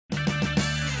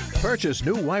Purchase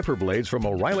new wiper blades from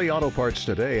O'Reilly Auto Parts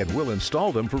today and we'll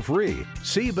install them for free.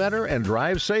 See better and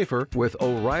drive safer with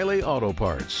O'Reilly Auto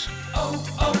Parts. Auto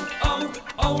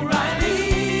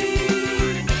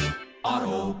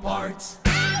Parts.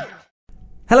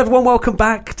 Hello everyone, welcome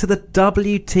back to the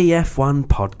WTF1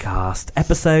 Podcast.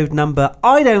 Episode number,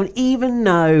 I don't even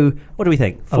know. What do we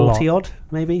think? 40 odd?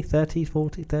 Maybe? 30,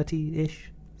 40, 30-ish?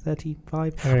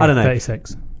 35? I don't know.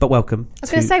 36. But welcome. I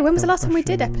was going to say, when was the last time we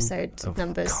did episode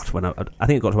numbers? God, when I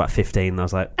think it got to about 15 and I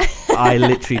was like, I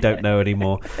literally don't know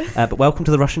anymore. But welcome to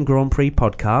the Russian Grand Prix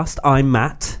Podcast. I'm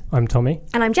Matt. I'm Tommy.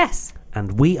 And I'm Jess.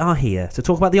 And we are here to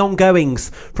talk about the ongoings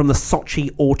from the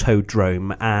Sochi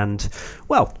Autodrome. And,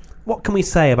 well, what can we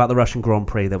say about the Russian Grand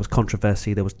Prix? There was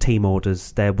controversy, there was team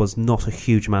orders, there was not a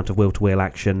huge amount of wheel-to-wheel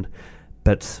action,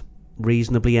 but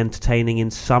reasonably entertaining in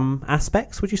some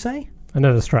aspects, would you say?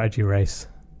 Another strategy race.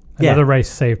 Another race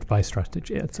saved by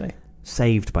strategy, I'd say.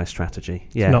 Saved by strategy,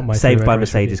 yeah. Not my saved by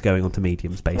race Mercedes going on to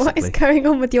mediums, basically. What is going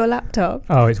on with your laptop?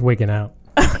 Oh, it's wigging out.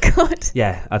 Oh, God.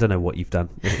 Yeah, I don't know what you've done.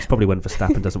 It's probably when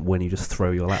Verstappen doesn't win, you just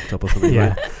throw your laptop or something.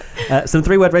 Yeah. Right? Some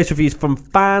three-word race reviews from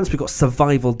fans. We've got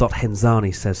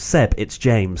Survival.Henzani says, Seb, it's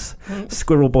James.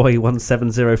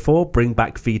 Squirrelboy1704, bring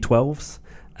back V12s.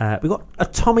 We've got a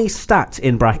Tommy stat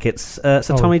in brackets.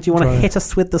 Tommy, do you want to hit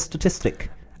us with the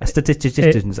statistic? A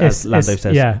statistician, as Lando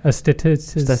says. Yeah, a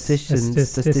statistician.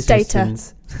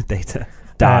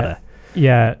 Data.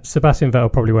 Yeah, Sebastian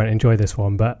Vettel probably won't enjoy this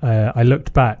one, but I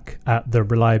looked back at the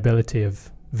reliability of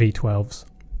V12s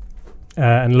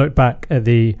and looked back at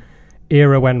the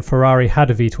era when Ferrari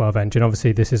had a V12 engine.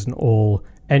 Obviously, this isn't all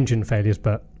engine failures,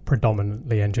 but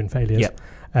predominantly engine failures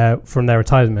from their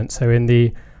retirement. So in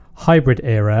the hybrid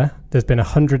era, there's been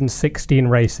 116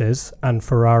 races and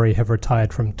Ferrari have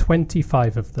retired from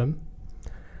 25 of them.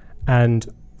 And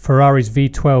Ferrari's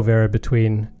V12 era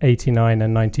between 89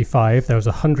 and 95, there was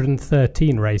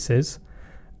 113 races.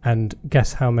 And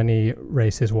guess how many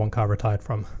races one car retired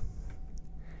from?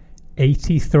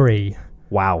 83.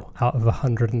 Wow. Out of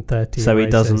 113 So races.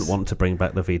 he doesn't want to bring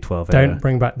back the V12 era. Don't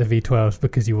bring back the V12s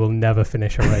because you will never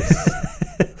finish a race.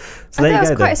 So I thought that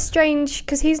was quite a strange,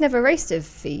 because he's never raced a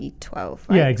V12,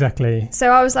 right? Yeah, exactly. So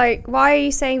I was like, why are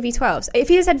you saying V12s? If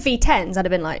he had said V10s, I'd have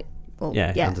been like, well,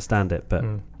 yeah. Understand it, but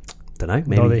don't know.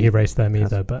 Maybe not that he raced them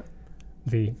either, but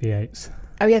V8s.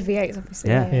 Oh, yeah, V8s, obviously.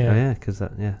 Yeah, because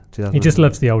he just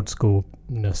loves the old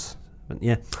schoolness.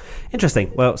 Yeah,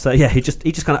 interesting. Well, so yeah, he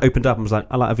just kind of opened up and was like,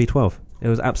 I like a V12. There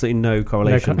was absolutely no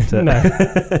correlation. No.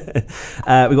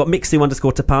 We got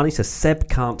Mixu_Tapani says Seb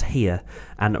can't hear,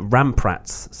 and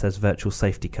Ramprats says virtual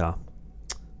safety car.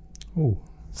 Ooh.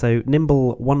 So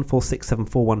Nimble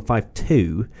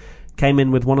 146745152 came in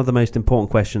with one of the most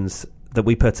important questions that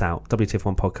we put out.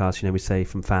 WTF1 Podcast, we say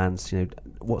from fans,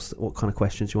 what kind of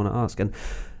questions you want to ask? And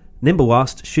Nimble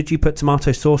asked, should you put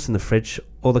tomato sauce in the fridge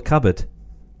or the cupboard?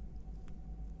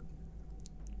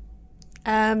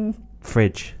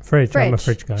 Fridge. I'm a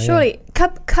fridge guy. Surely,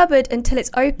 cupboard until it's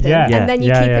open, and then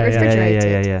you keep it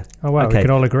refrigerated. Yeah. Oh, wow, we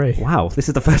can all agree. Wow, this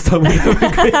is the first time we've ever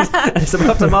agreed. And it's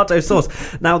about tomato sauce.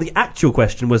 Now, the actual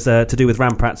question was to do with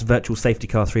Ramprat's virtual safety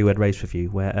car three-word race review,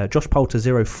 where Josh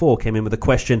Poulter04 came in with a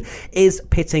question, is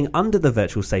pitting under the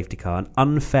virtual safety car an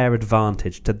unfair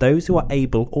advantage to those who are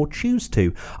able or choose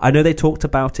to? I know they talked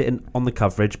about it on the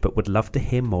coverage, but would love to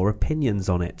hear more opinions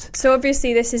on it. So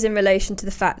obviously this is in relation to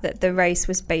the fact that the race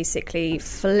was basically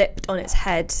flipped on its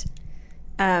head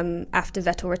after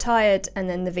Vettel retired, and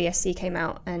then the VSC came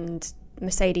out and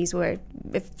Mercedes were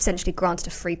essentially granted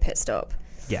a free pit stop.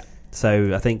 Yeah.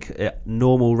 So I think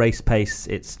normal race pace,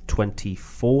 it's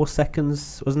 24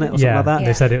 seconds, wasn't it? Or something like that? Yeah,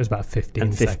 they said it was about 15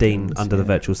 and 15 seconds, under the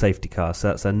virtual safety car. So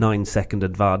that's a 9-second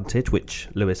advantage, which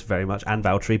Lewis very much and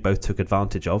Valtteri both took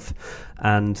advantage of.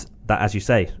 And that, as you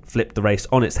say, flipped the race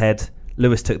on its head.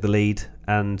 Lewis took the lead,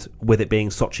 and with it being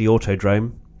Sochi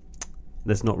Autodrome,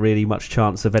 there's not really much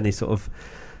chance of any sort of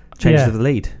change to the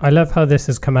lead. I love how this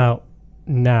has come out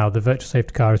now. The virtual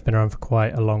safety car has been around for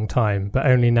quite a long time, but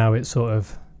only now it's sort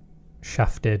of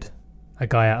shafted a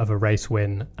guy out of a race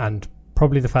win, and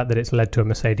probably the fact that it's led to a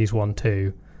Mercedes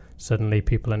 1-2, suddenly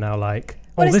people are now like,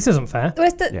 this isn't fair.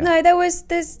 No,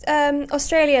 there's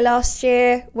Australia last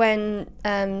year when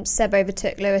Seb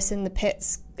overtook Lewis in the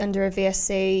pits under a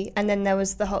VSC, and then there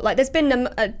was the whole there's been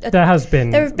there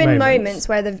have been moments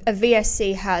where a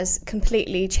VSC has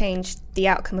completely changed the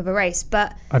outcome of a race.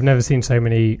 But I've never seen so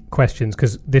many questions,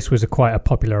 because this was quite a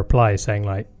popular reply saying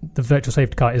the virtual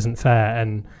safety car isn't fair.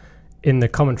 And in the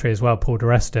commentary as well, Paul di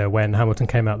Resta, when Hamilton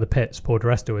came out of the pits, Paul di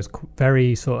Resta was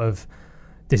very sort of,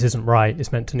 this isn't right,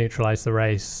 it's meant to neutralise the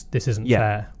race, this isn't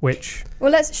fair. Which,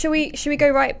 well, should we go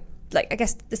right I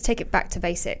guess let's take it back to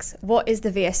basics. What is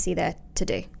the VSC there to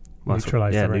do?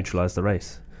 Neutralise the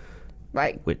race.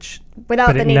 Right. Which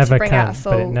without the need to bring out a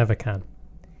full. But it never can.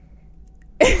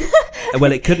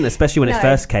 Well, it couldn't, especially when it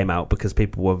first came out, because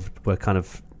people were kind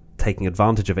of taking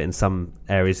advantage of it in some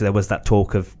areas. There was that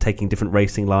talk of taking different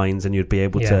racing lines, and you'd be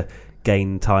able to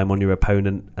gain time on your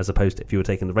opponent as opposed to if you were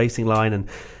taking the racing line. And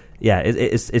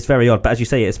it's very odd. But as you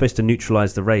say, it's supposed to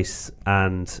neutralise the race,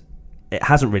 and it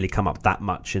hasn't really come up that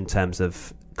much in terms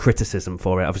of criticism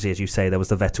for it. Obviously, as you say, there was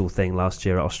the Vettel thing last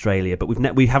year at Australia, but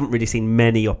we haven't really seen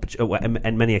many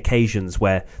occasions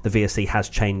where the VSC has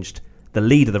changed the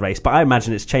lead of the race. But I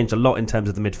imagine it's changed a lot in terms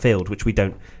of the midfield, which we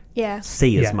don't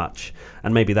see as much.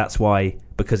 And maybe that's why,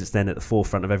 because it's then at the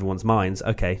forefront of everyone's minds,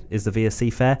 okay, is the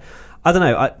VSC fair? I don't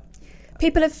know. I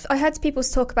heard people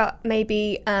talk about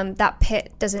maybe that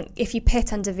pit doesn't, if you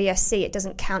pit under VSC, it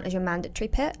doesn't count as your mandatory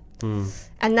pit.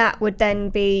 And that would then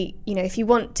be, if you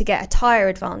want to get a tyre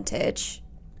advantage,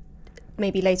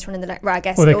 maybe later on in the I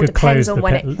guess it all depends on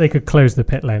when they could close the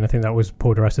pit lane. I think that was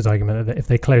Paul de Rest's argument, that if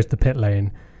they closed the pit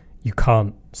lane, you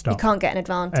can't stop. You can't get an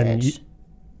advantage.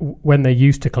 And when they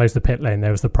used to close the pit lane, there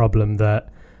was the problem that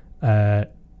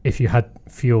if you had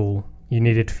fuel, you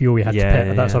needed fuel, you had to pit.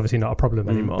 But that's obviously not a problem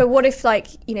anymore. But what if,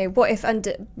 what if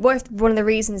one of the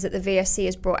reasons that the VSC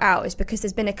is brought out is because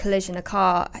there's been a collision, a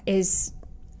car is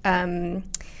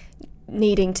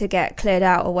needing to get cleared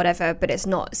out or whatever, but it's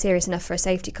not serious enough for a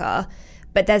safety car.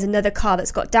 But there's another car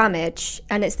that's got damage,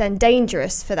 and it's then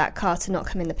dangerous for that car to not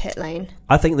come in the pit lane.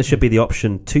 I think there should be the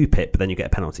option to pit, but then you get a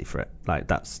penalty for it. Like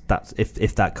that's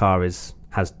if that car has,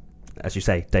 as you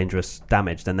say, dangerous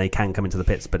damage, then they can come into the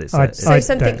pits. But you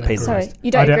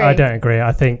don't agree? I don't agree.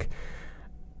 I think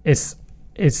it's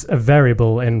a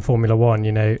variable in Formula One.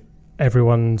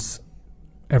 Everyone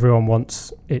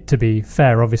wants it to be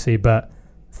fair, obviously, but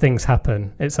things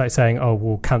happen. It's like saying, "Oh,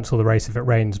 we'll cancel the race if it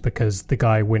rains because the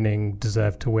guy winning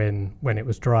deserved to win when it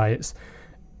was dry." It's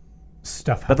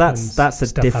stuff happens. But that's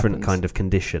a different kind of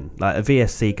condition. Like a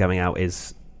VSC going out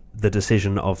is the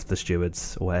decision of the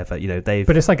stewards or whatever.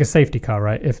 But it's like a safety car,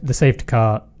 right? If the safety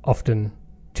car often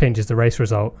changes the race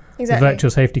result, the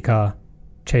virtual safety car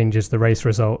changes the race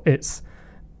result. It's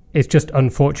just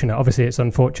unfortunate. Obviously, it's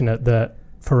unfortunate that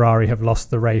Ferrari have lost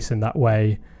the race in that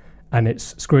way, and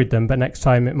it's screwed them, but next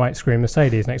time it might screw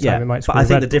Mercedes, time it might screw Red Bull. But I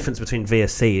think the difference between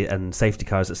VSC and safety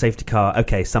car is that safety car,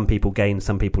 okay, some people gain,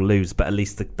 some people lose, but at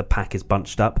least the pack is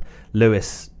bunched up.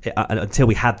 Lewis, until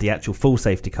we had the actual full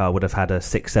safety car, would have had a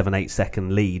 6, 7, 8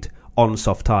 second lead on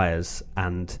soft tyres,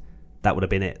 and that would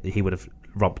have been it. He would have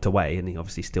robbed away, and he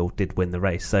obviously still did win the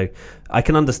race. So I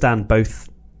can understand both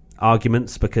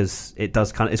arguments, because it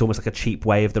does it's almost like a cheap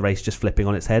way of the race just flipping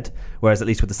on its head, whereas at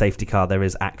least with the safety car there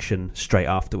is action straight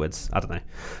afterwards. I don't know,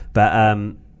 but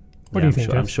what do you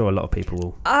think? I'm sure a lot of people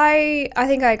will. I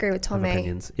think I agree with Tommy.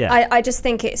 Opinions. Yeah, I just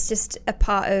think it's just a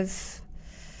part of.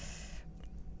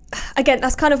 Again,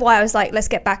 that's kind of why I was like, let's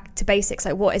get back to basics.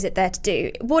 Like, what is it there to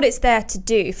do? What it's there to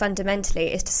do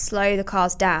fundamentally is to slow the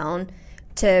cars down,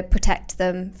 to protect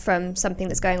them from something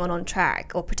that's going on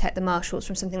track, or protect the marshals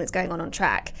from something that's going on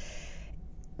track.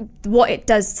 What it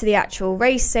does to the actual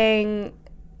racing,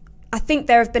 I think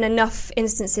there have been enough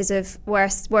instances of where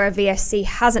a VSC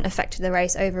hasn't affected the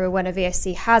race over when a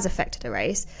VSC has affected a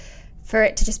race, for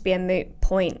it to just be a moot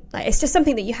point. Like, it's just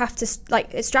something that you have to,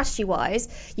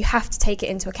 strategy-wise, you have to take it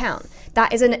into account.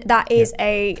 That is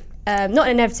a not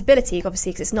an inevitability,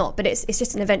 obviously, because it's not, but it's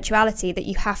just an eventuality that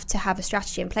you have to have a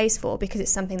strategy in place for, because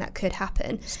it's something that could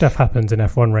happen. Stuff happens in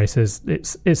F1 races.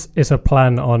 It's a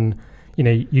plan on,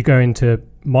 you go into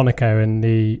Monaco and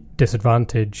the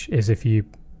disadvantage is if you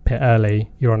pit early,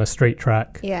 you're on a street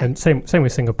track. Yeah. And same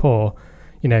with Singapore.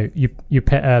 You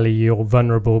pit early, you're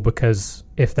vulnerable because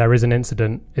if there is an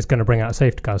incident, it's going to bring out a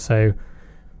safety car. So,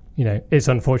 it's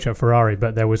unfortunate for Ferrari,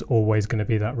 but there was always going to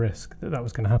be that risk that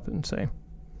was going to happen. So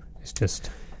it's just...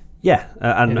 Yeah,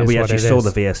 and we actually saw the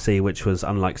VSC, which was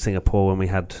unlike Singapore when we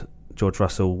had George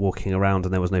Russell walking around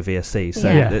and there was no VSC.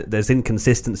 So there's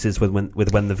inconsistencies with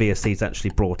when the VSC is actually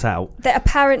brought out. That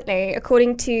apparently,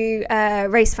 according to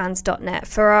racefans.net,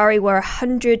 Ferrari were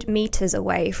 100 metres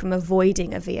away from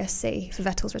avoiding a VSC for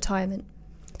Vettel's retirement.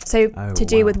 So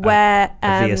do with where... the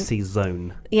VSC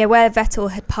zone. Yeah, where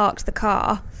Vettel had parked the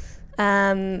car.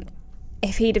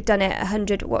 If he'd have done it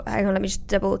 100... hang on, let me just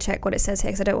double check what it says here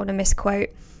because I don't want to misquote.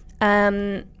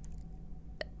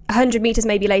 100 metres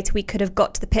maybe later we could have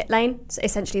got to the pit lane, so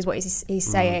essentially is what he's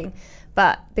saying.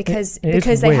 But because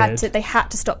they had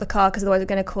to stop the car, because otherwise it was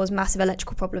going to cause massive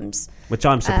electrical problems, which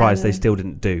I'm surprised they still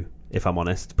didn't do, if I'm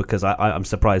honest, because I'm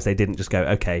surprised they didn't just go,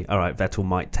 okay, all right, Vettel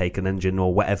might take an engine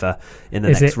or whatever in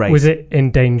the next race. Was it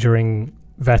endangering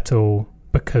Vettel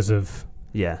because of...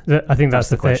 Yeah, I think that's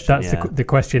the question. The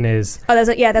question is...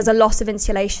 there's a loss of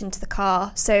insulation to the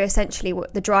car. So essentially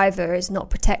the driver is not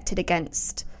protected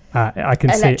against... I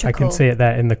can see it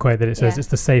there in the quote that it says it's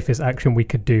the safest action we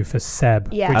could do for Seb,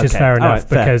 which is fair enough,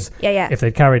 because if they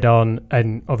carried on,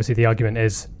 and obviously the argument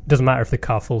is doesn't matter if the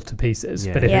car falls to pieces,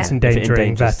 but if it's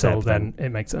endangering Vettel, then it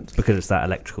makes sense because it's that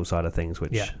electrical side of things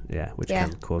which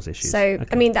can cause issues. So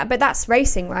I mean but that's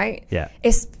racing, right? Yeah,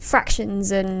 it's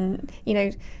fractions, and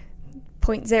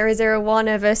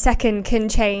 0.001 of a second can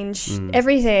change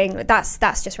everything. That's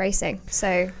just racing.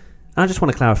 So. I just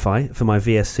want to clarify for my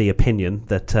VSC opinion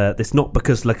that it's not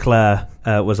because Leclerc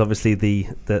was obviously the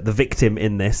victim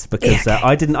in this, because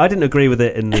I didn't agree with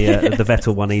it in the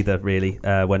Vettel one either, really,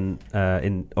 when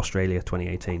in Australia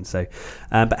 2018. So,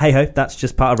 but hey ho, that's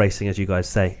just part of racing, as you guys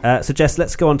say. So Jess,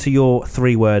 let's go on to your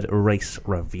 3-word race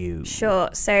review. Sure.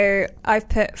 So I've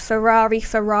put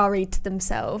Ferrari to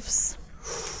themselves.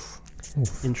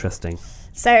 Interesting.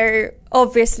 So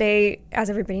obviously, as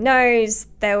everybody knows,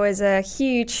 there was a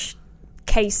huge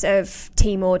case of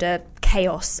team order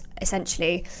chaos,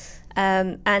 essentially,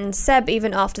 and Seb,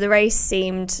 even after the race,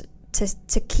 seemed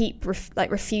to keep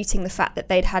refuting the fact that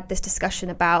they'd had this discussion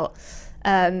about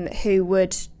who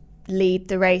would lead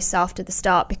the race after the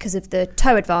start because of the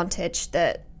tow advantage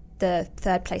that the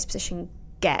third place position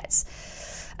gets.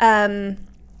 I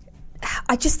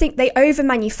just think they over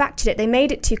manufactured it. They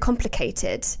made it too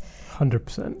complicated.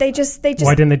 100%. They just.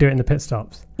 Why didn't they do it in the pit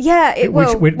stops? Yeah,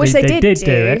 which they did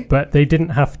do it, but they didn't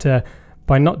have to.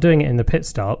 By not doing it in the pit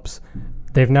stops,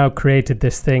 they've now created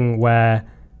this thing where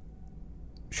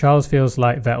Charles feels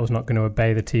like Vettel's not going to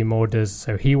obey the team orders,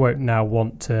 so he won't now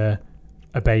want to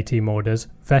obey team orders.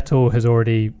 Vettel has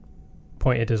already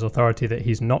pointed his authority that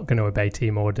he's not going to obey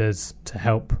team orders to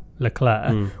help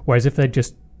Leclerc. Whereas if they'd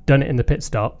just done it in the pit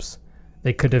stops,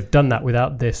 they could have done that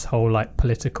without this whole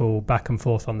political back and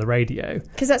forth on the radio.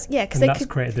 Because that's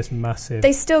created this massive.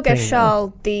 They still gave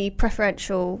Charles the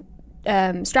preferential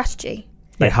strategy.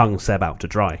 They hung Seb out to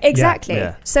dry. Exactly.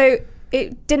 Yeah. So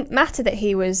it didn't matter that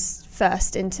he was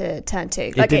first into turn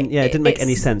 2. It didn't make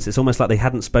any sense. It's almost like they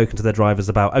hadn't spoken to their drivers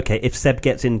about, okay, if Seb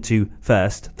gets into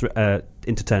first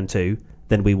into turn 2,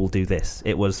 then we will do this.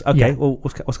 It was well,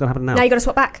 what's going to happen now? Now you got to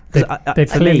swap back.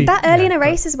 That early in a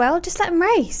race as well. Just let them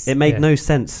race. It made no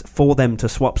sense for them to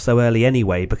swap so early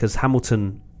anyway, because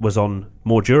Hamilton was on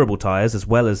more durable tyres as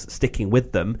well as sticking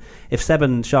with them. If Seb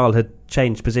and Charles had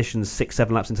changed positions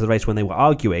 6-7 laps into the race when they were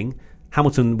arguing,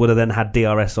 Hamilton would have then had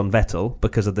DRS on Vettel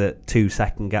because of the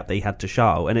 2-second gap that he had to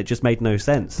Charles, and it just made no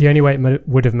sense. The only way it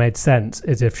would have made sense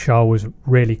is if Charles was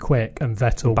really quick and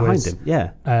Vettel behind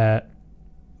him.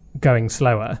 Going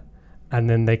slower, and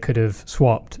then they could have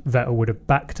swapped. Vettel would have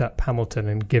backed up Hamilton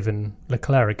and given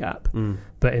Leclerc a gap.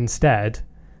 But instead,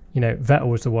 Vettel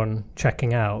was the one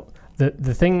checking out.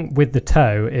 The thing with the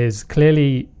tow is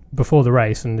clearly before the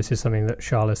race, and this is something that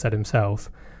Charles said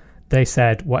himself, they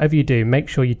said, whatever you do, make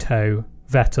sure you tow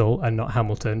Vettel and not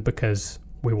Hamilton, because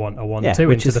we want a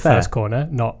 1-2 into the first corner,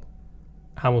 not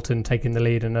Hamilton taking the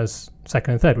lead and us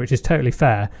second and third, which is totally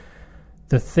fair.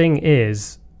 The thing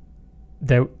is,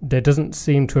 there doesn't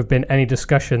seem to have been any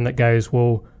discussion that goes,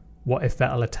 well, what if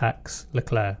Vettel attacks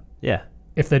Leclerc? Yeah.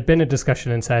 If there'd been a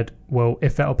discussion and said, well,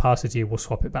 if Vettel passes you, we'll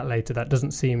swap it back later, that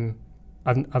doesn't seem...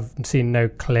 I've seen no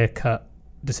clear-cut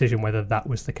decision whether that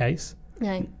was the case.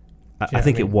 No. I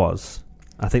think it was.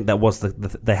 I think that was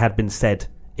they had been said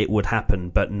it would happen,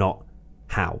 but not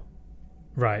how.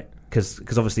 Right.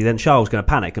 Because obviously then Charles was going to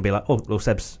panic and be like, oh, well,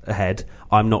 Seb's ahead.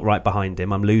 I'm not right behind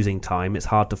him. I'm losing time. It's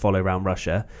hard to follow around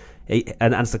Russia.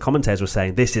 And as the commentators were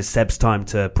saying, this is Seb's time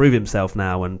to prove himself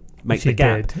now and make the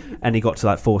gap. And he got to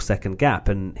 4-second gap,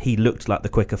 and he looked like the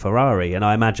quicker Ferrari. And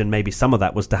I imagine maybe some of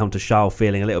that was down to Charles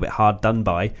feeling a little bit hard done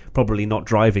by, probably not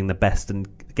driving the best and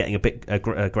getting a bit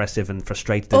aggressive and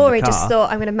frustrated. Or in the he car. just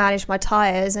thought, I'm going to manage my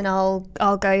tyres and I'll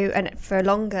go for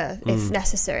longer if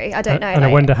necessary. I don't know. And I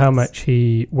wonder how much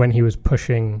when he was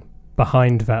pushing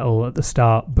behind Vettel at the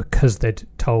start, because they'd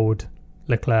told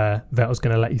Leclerc Vettel's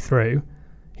going to let you through,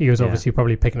 he was obviously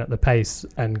probably picking up the pace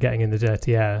and getting in the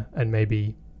dirty air, and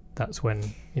maybe that's when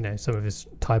some of his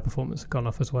tyre performance had gone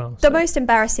off as well. The most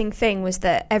embarrassing thing was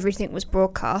that everything was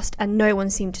broadcast and no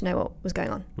one seemed to know what was going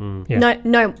on.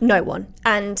 No one.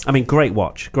 And I mean, great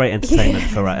watch, great entertainment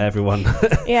for everyone.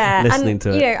 Listening to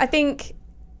it. I think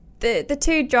the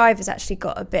two drivers actually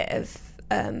got a bit of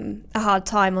a hard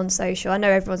time on social. I know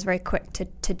everyone's very quick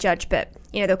to judge, but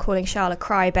they're calling Charles a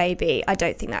crybaby. I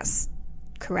don't think that's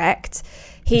correct.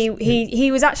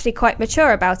 He was actually quite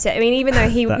mature about it. I mean, even though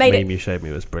he that made meme you showed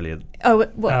me was brilliant.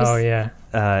 Yeah.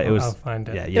 It was. I'll find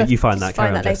it. Yeah, you find that.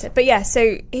 Find that later. But yeah,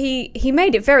 so he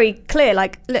made it very clear.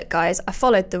 Like, look, guys, I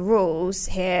followed the rules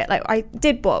here. Like, I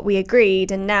did what we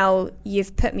agreed, and now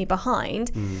you've put me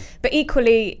behind. But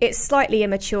equally, it's slightly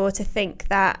immature to think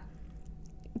that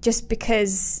just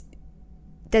because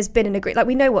there's been an agreement, like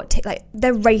we know what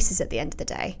they're races at the end of the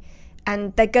day.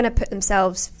 And they're going to put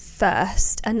themselves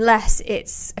first unless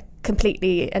it's a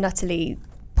completely and utterly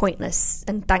pointless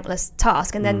and thankless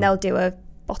task. And then they'll do a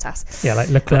Bottas. Yeah, like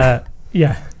Leclerc.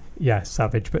 yeah,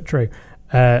 savage, but true.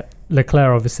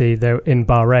 Leclerc, obviously, though, in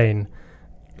Bahrain,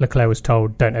 Leclerc was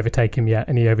told, don't overtake him yet.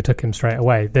 And he overtook him straight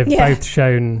away. They've both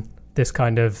shown this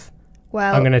kind of,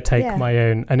 I'm going to take my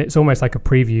own. And it's almost like a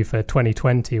preview for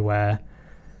 2020 where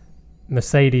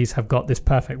Mercedes have got this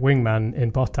perfect wingman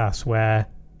in Bottas where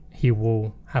he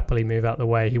will happily move out the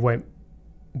way. He won't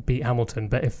beat Hamilton.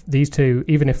 But if these two,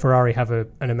 even if Ferrari have an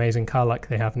amazing car like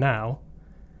they have now,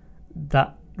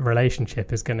 that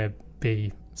relationship is going to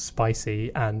be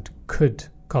spicy and could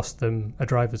cost them a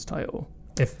driver's title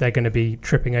if they're going to be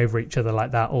tripping over each other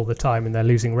like that all the time and they're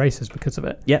losing races because of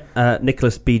it. Yeah,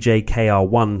 Nicholas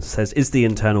BJKR1 says, is the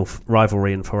internal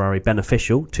rivalry in Ferrari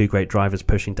beneficial, two great drivers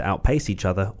pushing to outpace each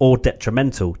other, or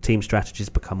detrimental? Team strategies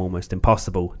become almost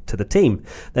impossible to the team.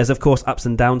 There's, of course, ups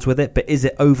and downs with it, but is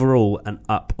it overall an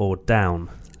up or down?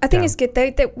 I think it's good,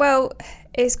 though.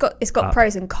 It's got up.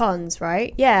 Pros and cons,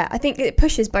 right? Yeah, I think it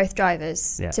pushes both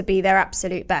drivers to be their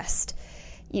absolute best.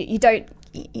 You don't...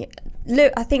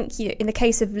 I think in the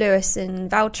case of Lewis and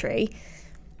Valtteri,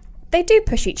 they do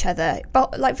push each other.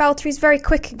 But like Valtteri's very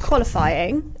quick in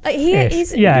qualifying. Like he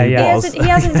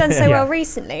hasn't done so well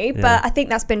recently, but I think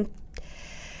that's been.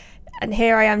 And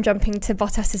here I am jumping to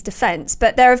Bottas's defence,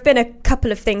 but there have been a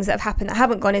couple of things that have happened that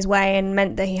haven't gone his way and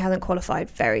meant that he hasn't qualified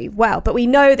very well. But we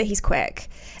know that he's quick,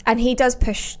 and he does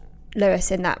push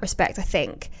Lewis in that respect, I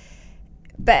think.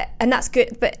 And that's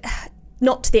good, but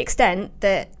not to the extent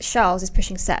that Charles is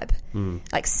pushing Seb.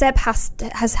 Like Seb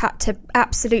has had to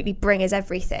absolutely bring his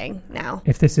everything now.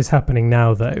 If this is happening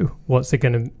now, though, what's it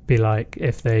going to be like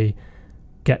if they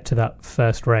get to that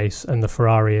first race and the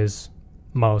Ferrari is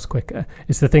miles quicker?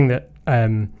 It's the thing that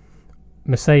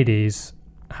Mercedes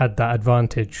had that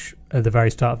advantage at the very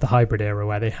start of the hybrid era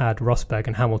where they had Rosberg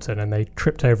and Hamilton and they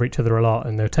tripped over each other a lot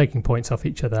and they were taking points off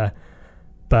each other,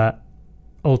 but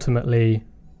ultimately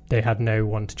they had no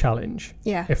one to challenge.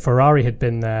 Yeah. If Ferrari had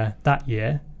been there that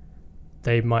year,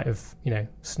 they might have,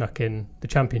 snuck in the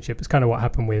championship. It's kind of what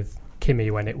happened with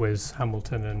Kimi when it was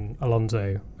Hamilton and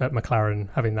Alonso at McLaren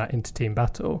having that inter-team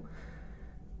battle.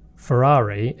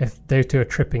 Ferrari, if those two are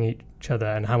tripping each other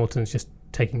and Hamilton's just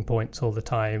taking points all the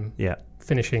time,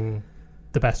 finishing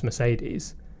the best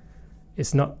Mercedes,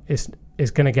 it's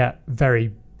going to get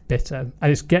very bitter.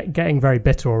 And it's getting very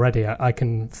bitter already. I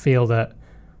can feel that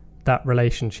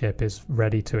relationship is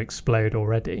ready to explode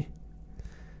already.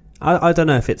 I don't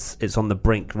know if it's on the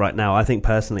brink right now. I think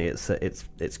personally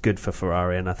it's good for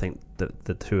Ferrari, and I think that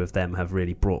the two of them have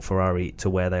really brought Ferrari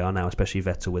to where they are now, especially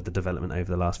Vettel with the development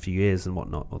over the last few years and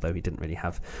whatnot, although he didn't really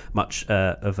have much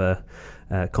of a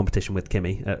competition with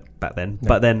Kimi back then. No.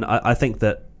 But then I think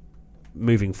that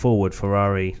moving forward,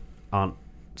 Ferrari aren't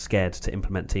scared to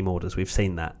implement team orders. We've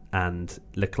seen that, and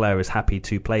Leclerc is happy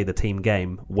to play the team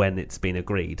game when it's been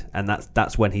agreed, and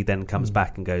that's when he then comes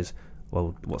back and goes,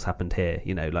 well, what's happened here?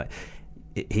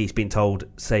 He's been told,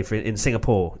 say in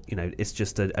Singapore, it's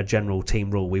just a general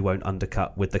team rule, we won't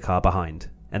undercut with the car behind,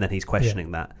 and then he's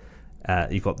questioning that.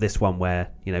 You've got this one where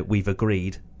we've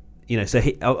agreed, so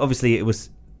obviously it was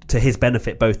to his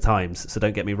benefit both times, so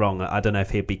don't get me wrong. I don't know if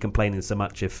he'd be complaining so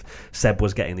much if Seb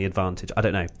was getting the advantage. I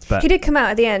don't know. But he did come out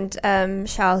at the end,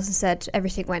 Charles, and said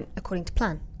everything went according to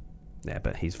plan. Yeah,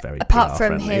 but he's very apart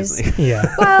from friendly, his. Isn't he? Yeah.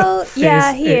 Well,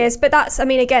 yeah, he is. But that's a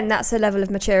level of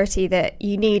maturity that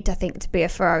you need, I think, to be a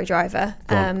Ferrari driver.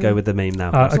 Go with the meme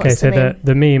now. Okay, so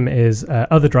the meme is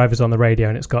other drivers on the radio,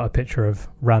 and it's got a picture of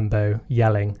Rambo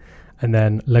yelling, and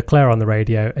then Leclerc on the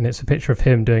radio, and it's a picture of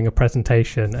him doing a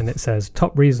presentation, and it says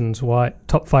top 5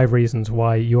 reasons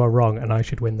why you are wrong and I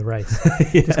should win the race.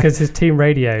 Just because his team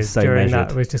radios so during measured.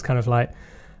 That was just kind of like,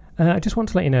 I just want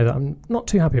to let you know that I'm not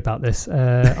too happy about this.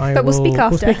 But we'll speak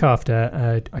after. We'll speak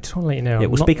after. I just want to let you know.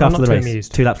 We'll speak after the race.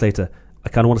 Amused. 2 laps later. I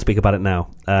kind of want to speak about it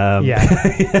now. Yeah.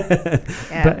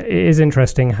 But it is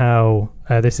interesting how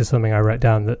this is something I wrote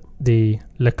down, that the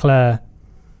Leclerc,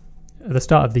 at the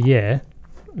start of the year,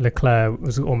 Leclerc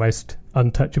was almost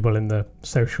untouchable in the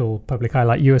social public eye,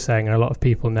 like you were saying, and a lot of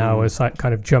people now are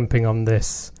kind of jumping on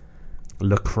this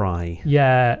Le Cry.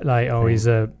 Yeah, like he's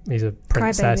a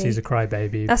princess, he's a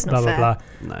crybaby. That's blah, not fair. blah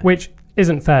blah. No. Which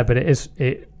isn't fair, but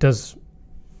it does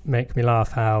make me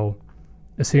laugh how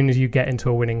as soon as you get into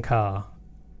a winning car,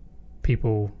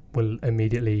 people will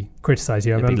immediately criticise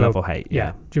you. I remember love or hate.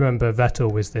 Yeah. Do you remember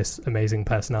Vettel was this amazing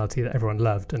personality that everyone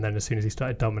loved, and then as soon as he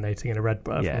started dominating in a Red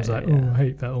Bull, everyone was like, "Oh, I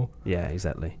hate Vettel." Yeah,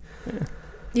 exactly. Yeah.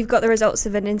 You've got the results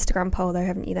of an Instagram poll, though,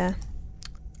 haven't you? There.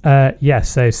 Yes.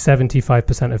 So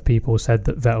 75% of people said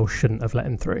that Vettel shouldn't have let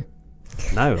him through.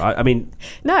 No, I mean,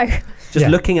 no. Just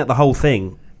looking at the whole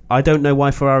thing, I don't know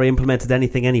why Ferrari implemented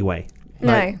anything anyway.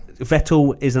 No.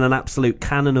 Vettel is an absolute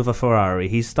cannon of a Ferrari.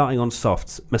 He's starting on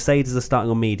softs. Mercedes are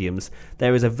starting on mediums.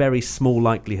 There is a very small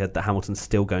likelihood that Hamilton's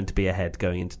still going to be ahead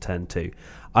going into turn 2.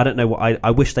 I don't know what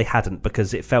I wish they hadn't,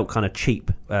 because it felt kind of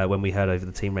cheap when we heard over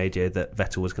the team radio that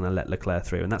Vettel was going to let Leclerc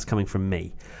through, and that's coming from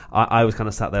me. I was kind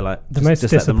of sat there like the most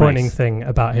disappointing thing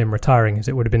about him retiring is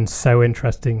it would have been so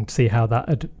interesting to see how that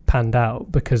had panned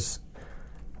out, because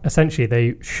essentially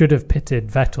they should have pitted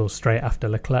Vettel straight after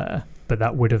Leclerc, but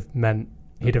that would have meant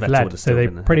he'd have led. So they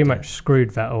pretty much screwed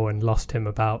Vettel and lost him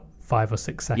about 5 or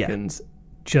 6 seconds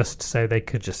just so they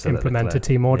could just implement a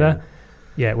team order.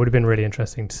 Yeah, it would have been really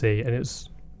interesting to see, and it was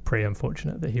pretty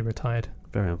unfortunate that he retired.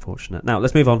 Very unfortunate. Now,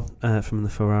 let's move on from the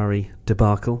Ferrari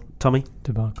debacle. Tommy?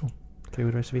 Debacle.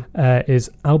 3-word race review? Is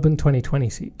Albon 2020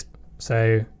 seat.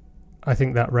 So I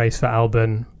think that race for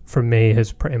Albon, from me,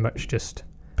 has pretty much just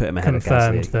put him ahead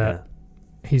confirmed of Gasly, that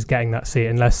he's getting that seat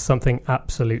unless something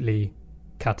absolutely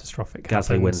catastrophic happens.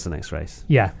 Gasly wins the next race.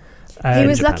 Yeah. He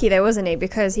was lucky though, wasn't he?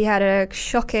 Because he had a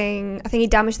shocking... I think he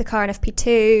damaged the car in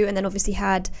FP2 and then obviously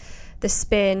had the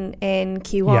spin in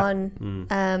Q1.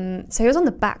 Yeah. So he was on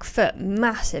the back foot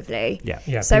massively.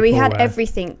 Yeah. So he had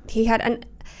everything. He had... And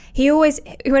he always...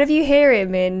 Whenever you hear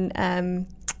him in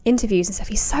interviews and stuff,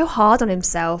 he's so hard on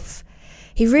himself.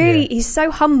 He really... He's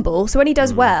so humble. So when he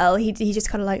does well, he just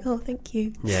kind of like, oh, thank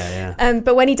you. Yeah.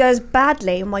 But when he does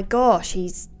badly, oh my gosh,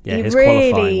 his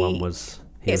qualifying one was...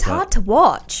 It's hard to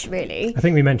watch, really. I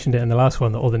think we mentioned it in the last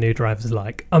one that all the new drivers are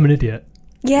like, I'm an idiot.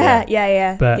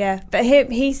 Yeah. But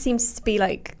he seems to be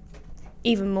like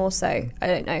even more so. I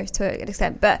don't know, to an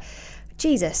extent. But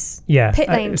Jesus, pit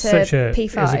lane to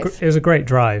P5. It was a great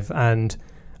drive, and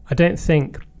I don't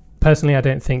think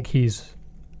he's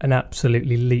an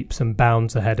absolutely leaps and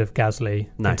bounds ahead of Gasly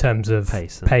in terms of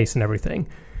pace and everything.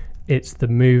 It's the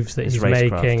moves that he's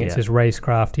making. It's his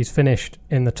racecraft. He's finished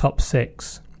in the top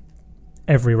 6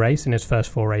 every race in his first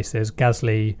 4 races.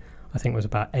 Gasly, I think, was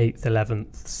about 8th,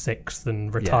 11th, 6th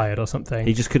and retired or something.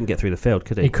 He just couldn't get through the field,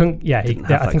 could he? He couldn't, I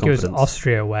think it was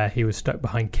Austria where he was stuck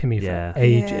behind Kimi for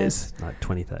ages. Like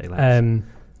 20, 30 laps.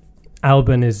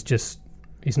 Albon is just,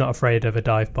 he's not afraid of a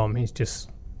dive bomb. He's just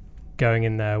going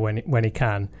in there when he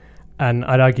can. And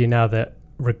I'd argue now that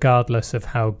regardless of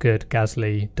how good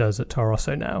Gasly does at Toro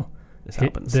Rosso now,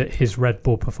 his Red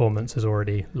Bull performance has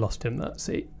already lost him that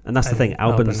seat. And that's the thing.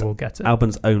 Albon will get it.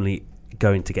 Albon's only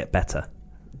going to get better.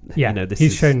 Yeah,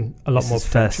 he's shown a lot more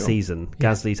potential. First season.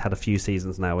 Gasly's had a few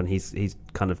seasons now, and he's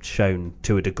kind of shown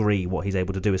to a degree what he's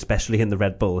able to do, especially in the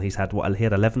Red Bull. He had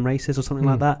 11 races or something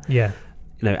like that. Yeah.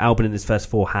 Albon in his first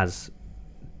 4 has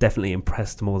definitely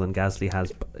impressed more than Gasly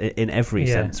has in every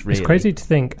sense, really. It's crazy to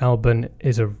think Albon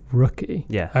is a rookie.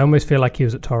 Yeah. I almost feel like he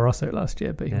was at Toro Rosso last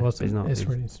year, but he wasn't. He's not.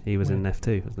 He was in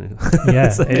F2, wasn't he?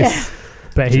 Yeah.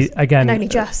 But he, again... And only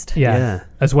just. Yeah.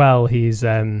 As well, he's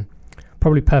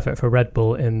probably perfect for Red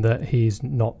Bull in that he's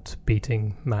not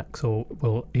beating Max, or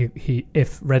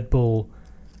if Red Bull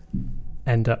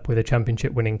end up with a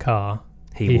championship-winning car,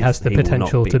 he has the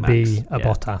potential to be a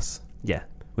Bottas. Yeah.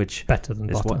 Which better than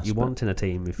is Bottas, what you want in a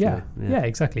team. Yeah,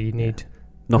 exactly. You need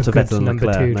not a better than number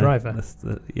Leclerc, 2 driver.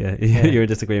 You're in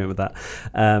disagreement with that.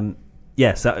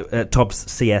 So Tobbs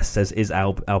CS says, is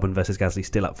Albon versus Gasly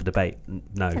still up for debate?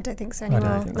 No. I don't think so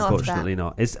anymore. Unfortunately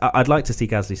not. I'd like to see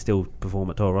Gasly still perform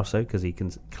at Toro Rosso because he can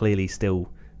clearly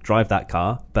still drive that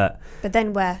car. But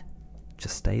then where?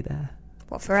 Just stay there.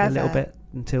 What, forever? For a little bit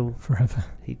until forever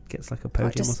he gets like a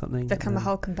podium or something. Become a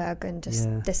Hulkenberg and just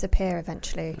disappear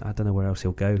eventually. I don't know where else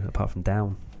he'll go apart from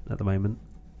down at the moment.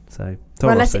 So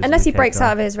unless he breaks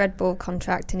out of his Red Bull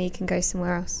contract and he can go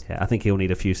somewhere else. Yeah, I think he'll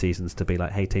need a few seasons to be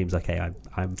like, hey teams, okay,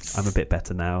 I'm a bit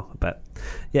better now. But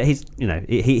yeah,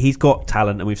 he's got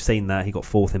talent, and we've seen that. He got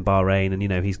 4th in Bahrain,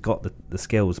 and he's got the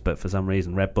skills, but for some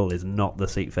reason Red Bull is not the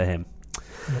seat for him.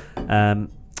 Nope.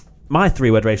 My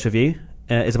 3-word race review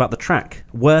is about the track.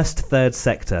 Worst third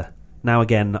sector. Now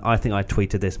again, I think I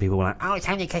tweeted this, people were like, oh, it's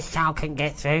only because Charles can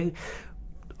get through.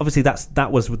 Obviously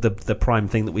that was the prime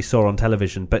thing that we saw on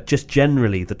television, but just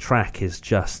generally the track is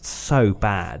just so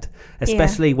bad,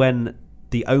 especially when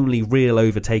the only real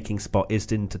overtaking spot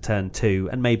is into turn 2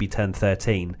 and maybe turn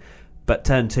 13. But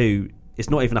turn 2, it's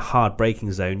not even a hard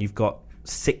braking zone. You've got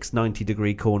 6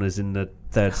 90-degree corners in the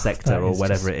third sector or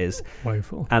whatever it is.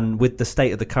 Woeful. And with the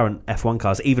state of the current F1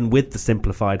 cars, even with the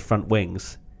simplified front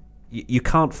wings, you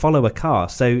can't follow a car.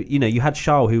 So, you had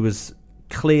Charles, who was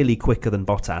clearly quicker than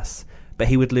Bottas, but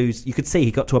he would lose. You could see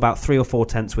he got to about 3 or 4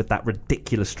 tenths with that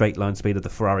ridiculous straight line speed of the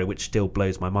Ferrari, which still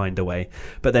blows my mind away.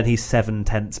 But then he's 7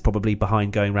 tenths probably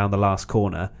behind going around the last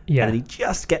corner. Yeah. And then he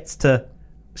just gets to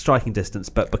striking distance.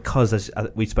 But because, as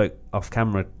we spoke off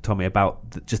camera, Tommy,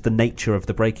 about just the nature of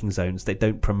the braking zones, they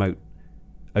don't promote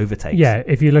overtakes. Yeah,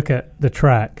 if you look at the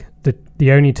track,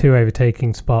 the only 2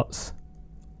 overtaking spots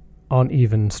aren't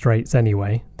even straights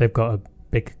anyway. They've got a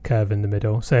big curve in the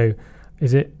middle. So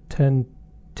is it turn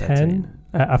 10?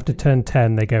 After turn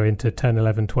 10, they go into turn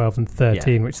 11, 12, and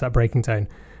 13, which is that braking zone.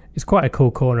 It's quite a cool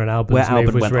corner, and Albon's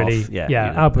move was really...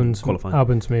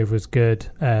 Albon's move was good.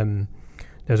 There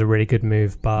was a really good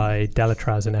move by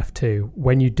Delatraz in F2.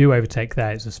 When you do overtake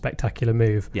there, it's a spectacular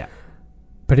move. Yeah.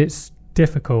 But it's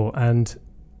difficult, and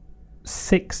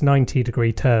 6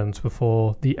 90-degree turns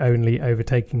before the only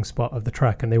overtaking spot of the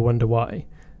track, and they wonder why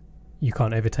you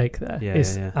can't overtake there.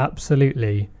 It's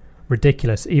absolutely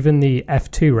ridiculous. Even the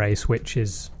F2 race, which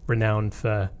is renowned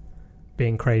for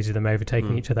being crazy, them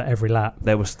overtaking each other every lap.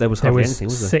 There was hardly anything,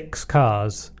 was there? 6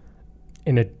 cars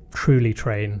in a Trulli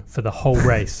train for the whole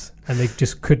race, and they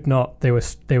just could not. They were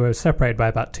separated by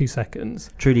about 2 seconds.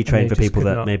 Trulli train, for people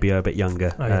that maybe are a bit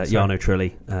younger. Jarno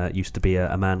Trulli used to be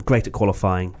a man great at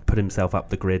qualifying, put himself up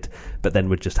the grid, but then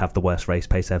would just have the worst race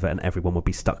pace ever, and everyone would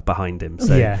be stuck behind him.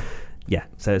 So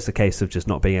so it's a case of just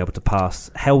not being able to pass.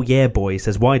 Hell yeah boy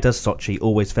says, why does Sochi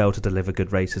always fail to deliver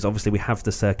good races? Obviously we have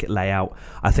the circuit layout.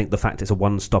 I think the fact it's a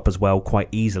one stop as well, quite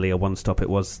easily a one stop it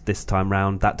was this time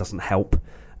round, that doesn't help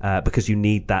because you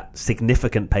need that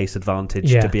significant pace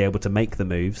advantage to be able to make the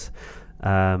moves.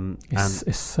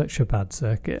 It's such a bad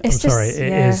circuit. It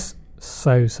is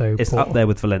so it's poor. up there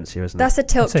with Valencia, isn't it? That's a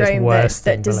Tiltdrome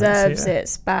that deserves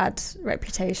its bad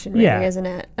reputation, really, isn't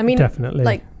it? I mean, definitely.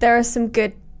 Like, there are some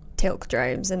good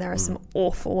Tiltdromes and there are some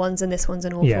awful ones, and this one's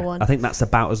an awful one. I think that's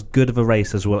about as good of a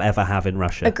race as we'll ever have in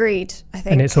Russia. Agreed, I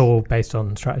think. And it's all based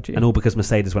on strategy. And all because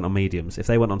Mercedes went on mediums. If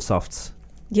they went on softs...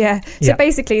 Yeah. So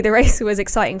basically the race was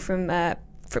exciting because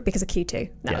of Q2.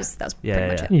 That was pretty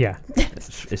much it. Yeah.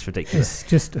 It's ridiculous. It's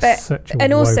just such a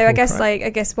and also, I guess,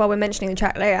 track. While we're mentioning the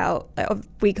track layout,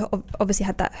 we obviously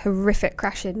had that horrific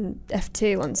crash in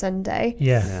F2 on Sunday.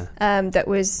 Yeah. That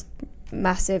was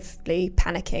massively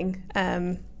panicking.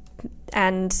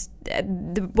 And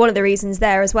one of the reasons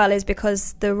there as well is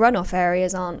because the runoff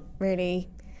areas aren't really...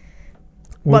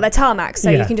 Well, they're tarmac, so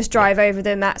you can just drive over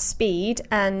them at speed,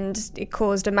 and it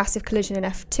caused a massive collision in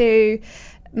F2.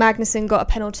 Magnussen got a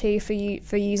penalty for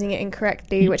using it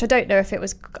incorrectly, which I don't know if it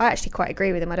was... I actually quite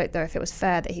agree with him. I don't know if it was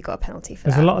fair that he got a penalty for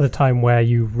that. There's a lot of the time where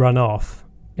you run off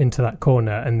into that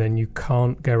corner and then you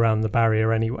can't go around the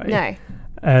barrier anyway. No.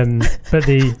 But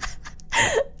the...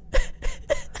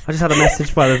 I just had a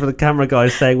message for the camera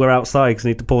guys saying we're outside because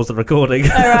we need to pause the recording.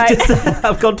 All right.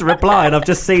 I've gone to reply and I've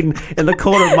just seen in the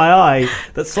corner of my eye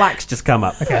that Slack's just come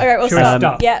up. Okay, all right, we'll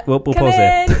stop. Yeah, we'll pause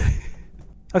here.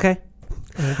 Okay.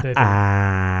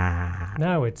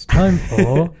 Now it's time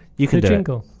for you can the do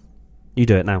jingle. You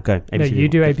do it now. Go. No, you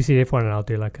do ABCDF1 and I'll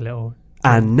do like a little...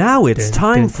 And now it's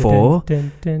time for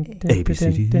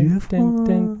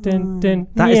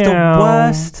ABCDF1. That is the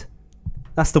worst...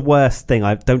 That's the worst thing.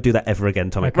 Don't do that ever again,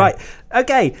 Tommy. Okay. Right.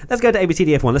 Okay. Let's go to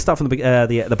ABCDF1. Let's start from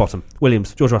the bottom.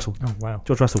 Williams. George Russell. Oh, wow.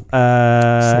 George Russell.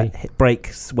 Hit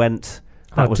brakes went.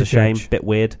 That was a shame. Bit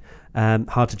weird.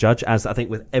 Hard to judge, as I think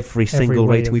with every single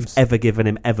rating we've ever given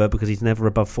him ever, because he's never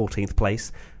above 14th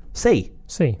place. C.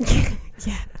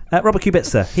 Yeah. Robert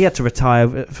Kubica, he had to retire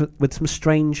with some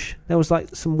strange... There was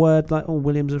like some word like,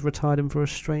 Williams has retired him for a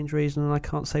strange reason, and I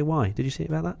can't say why. Did you see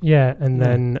about that? Yeah, and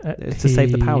then... to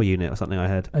save the power unit or something, I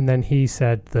heard. And then he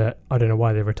said that, I don't know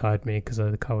why they retired me, because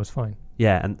the car was fine.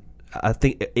 Yeah, and I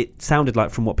think it sounded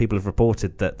like, from what people have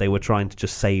reported, that they were trying to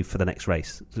just save for the next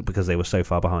race because they were so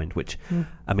far behind, which,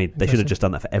 I mean, they should have just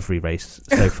done that for every race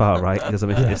so far, right? Because, I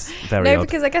mean, it's very odd. No,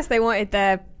 because I guess they wanted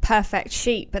their perfect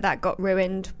sheet, but that got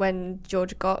ruined when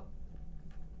George got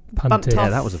bumped off. Yeah,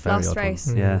 that was a very odd race.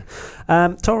 One. Yeah.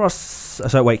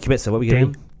 Kubica, what were we giving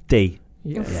him? D.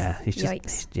 Yeah, he's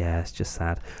just... it's just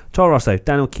sad. Toro Rosso,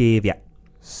 Daniel Kvyat.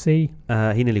 C.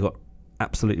 He nearly got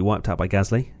absolutely wiped out by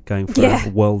Gasly, going for a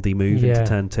worldy move into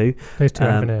turn 2. Those two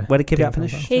where did Kvyat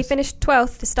finish? He finished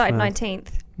 12th, started 19th.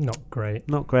 Not great.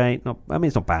 Not great. I mean,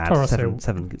 it's not bad.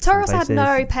 Toros had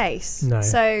no pace. No.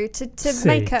 So to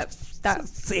make up that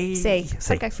C.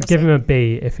 I'd go for a Give C. him a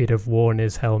B if he'd have worn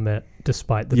his helmet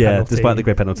despite the penalty. Despite the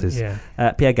great penalties.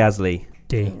 Yeah. Pierre Gasly.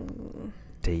 D.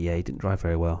 Yeah, he didn't drive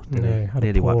very well, did No, he? had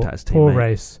Nearly a wiped out his teammate. poor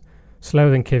race.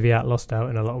 Slower than Kvyat, lost out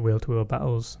in a lot of wheel-to-wheel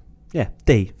battles. Yeah,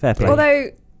 D. Fair play.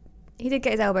 Although he did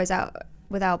get his elbows out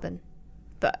with Albon,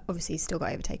 but obviously he still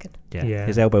got overtaken. Yeah.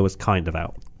 His elbow was kind of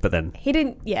out, but then He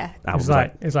didn't. Yeah, Albon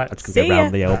It's was like I just couldn't get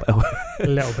around the elbow. a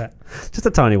little bit. Just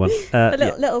a tiny one. a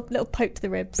little poke to the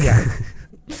ribs. Yeah.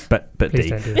 But Please D.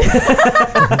 don't do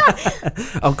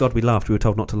that. Oh God, we laughed. We were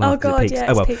told not to laugh. Oh God, peaks. yeah.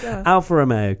 Oh well. Peaked well. Alfa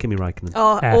Romeo, Kimi Raikkonen.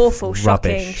 Oh, F. awful,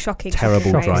 Rubbish. shocking,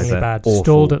 Terrible race. driver. Shockingly bad. Awful.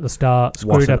 Stalled at the start.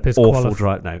 What Screwed an up his awful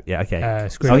drive. No, yeah, okay.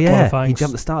 Screwed up qualifying. He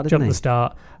jumped the start, didn't Jumped he? the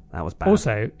start. That was bad.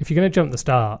 Also, if you're going to jump the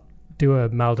start, do a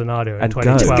Maldonado in And go.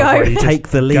 2012. Just go. where you Take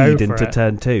the go lead for into it.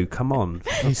 turn 2. Come on.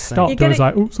 He stopped You're and was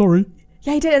like, "Oh, sorry."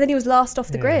 Yeah, he did, and then he was last off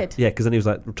the grid. Yeah, because then he was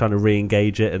like trying to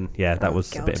re-engage it, and that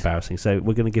was a bit embarrassing. So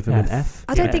we're going to give him an F.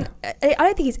 I don't think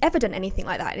he's ever done anything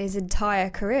like that in his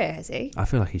entire career, has he? I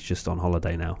feel like he's just on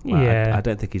holiday now. Yeah. I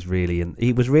don't think he's really in.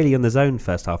 He was really in the zone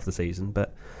first half of the season,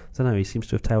 but I don't know. He seems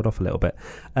to have tailed off a little bit.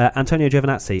 Antonio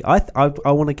Giovinazzi.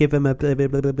 I want to give him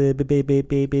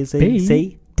a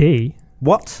C. D.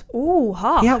 What? Ooh,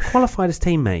 half. He out-qualified his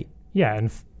teammate. Yeah,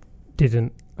 and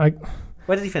didn't.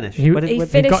 Where did he finish? He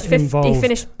finished got fifth. He involved.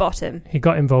 finished bottom. He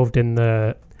got involved in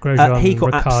the Grosjean He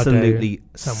got Ricciardo absolutely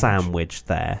sandwich. sandwiched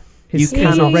there. His You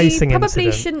cannot He racing probably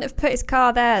incident. shouldn't have put his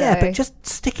car there. Yeah, though. but just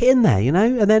stick it in there,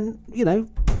 and then he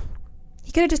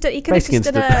could have just done. He could have just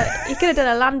done a. He could have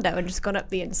done a Lando and just gone up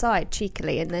the inside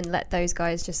cheekily, and then let those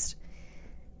guys just.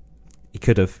 He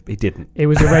could have. He didn't. It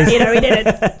was a race. He didn't.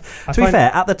 To be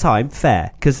fair, at the time,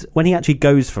 fair, because when he actually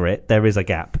goes for it, there is a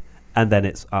gap, and then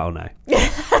it's no.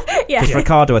 Yeah. Because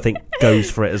Ricciardo, I think, goes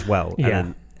for it as well. Yeah. And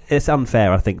then it's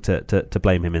unfair, I think, to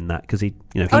blame him in that because he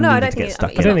I needed don't to think get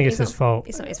stuck. I don't think it's his fault.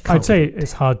 It's not his fault. I'd say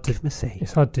it's hard to. Give him a C.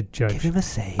 It's hard to judge. Give him a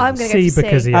C. I'm going to C go for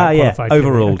because C. he qualified.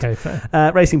 overruled. Okay,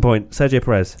 fair. Racing Point, Sergio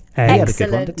Perez. A. He had a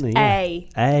good one, Excellent. didn't he?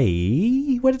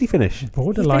 Yeah. A. Where did he finish?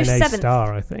 Borderline He finished A seventh.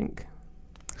 star, I think.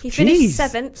 He finished Jeez.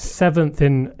 seventh. Seventh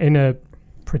in a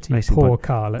pretty Racing poor point.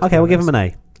 car. Okay, we'll give him an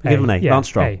A. We'll give him an A. Yeah, Lance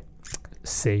Stroll. A.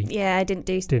 C. Yeah, I didn't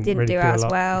really do do a as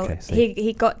lot. well. Okay, C.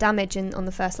 He got damage on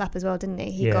the first lap as well, didn't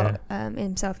he? He Yeah. got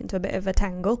himself into a bit of a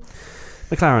tangle.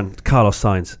 McLaren, Carlos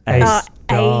Sainz. A.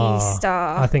 A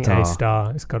star. I think Star. A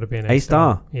star. It's got to be an A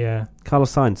star. Yeah.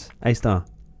 Carlos Sainz. A star.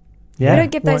 We Yeah.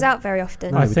 don't give those What- out very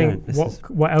often. No, I we think don't. This is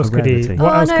what else a could he? rarity.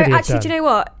 What else could he have actually, done? do you know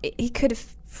what? He could have.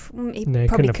 He No, he probably couldn't have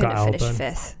couldn't have got finished Albon.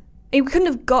 fifth. He couldn't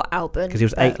have got Albon Because he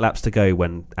was 8 laps to go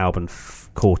when Albon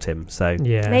caught him. So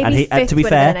Yeah. Maybe and he, fifth to be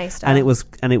would have fair, been an A star.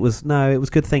 and it was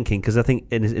good thinking because I think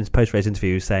in his post-race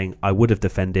interview he was saying I would have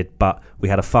defended, but we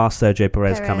had a fast Sergio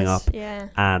Perez coming up, Yeah.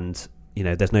 and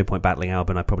there's no point battling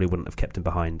Albon. I probably wouldn't have kept him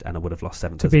behind, and I would have lost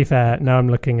 7th. To be fair, now I'm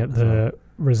looking at the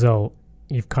result.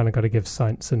 You've kind of got to give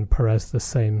Sainz and Perez the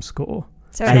same score.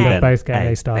 So A an then. They're both getting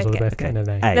A. A stars, or Both they're get- both getting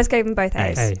an A. A. Let's give them both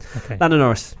A's. A. Okay. Lando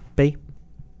Norris, B,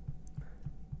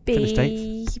 finished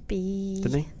B.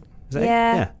 didn't he? Was it A?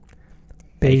 Yeah. Yeah.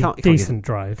 B. You can't give Decent You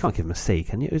drive. can't give him a C,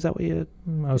 can you? Is that what you?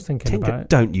 I was thinking about it.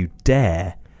 Don't you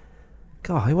dare!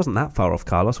 God, he wasn't that far off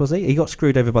Carlos, was he? He got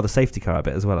screwed over by the safety car a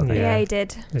bit as well, I think. Yeah, Yeah. he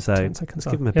did. There's So, 10 seconds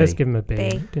let's give him a off. Let's B. give him a B. B.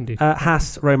 Didn't do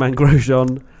Haas, Romain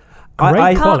Grosjean. Great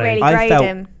Can't quali. really I grade felt-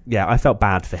 him. Yeah, I felt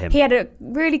bad for him. He had a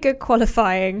really good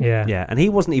qualifying. Yeah. Yeah, and he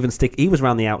wasn't even He was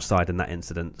around the outside in that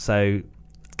incident. So,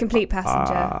 Complete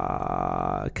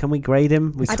passenger. can we grade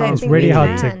him? We I can't. don't It's think really we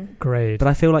hard can. to grade. But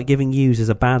I feel like giving U's is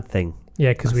a bad thing.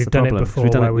 Yeah, because That's we've the done it problem. before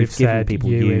We've done it- where we've we've given said people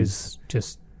you U's. is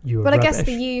just you were Well, I guess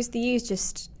rubbish. the U's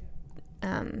just.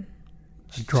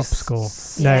 Drop Just- score.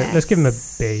 No, Yes. let's give him a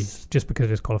B just because of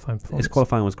his qualifying performance. His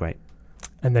qualifying was great.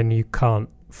 And then you can't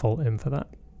fault him for that.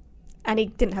 And he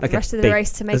didn't have Okay, the rest of B. the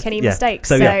race to make any Yeah. mistakes.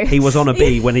 So, yeah, he was on a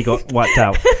B when he got wiped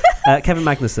out. Kevin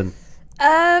Magnussen.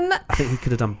 I think he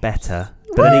could have done better.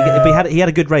 But then he had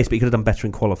a good race, but he could have done better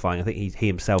in qualifying. I think he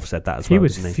himself said that as well. He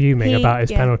was didn't he? fuming about his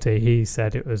yeah. penalty. He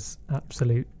said it was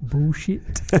absolute bullshit.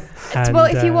 Well,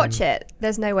 if you watch it,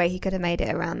 there's no way he could have made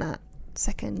it around that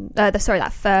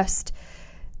that first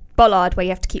bollard where you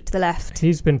have to keep to the left.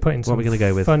 He's been putting some What are we gonna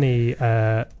go with? funny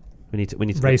We need to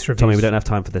race reviews. Tommy, we don't have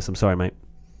time for this. I'm sorry, mate.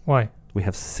 Why? We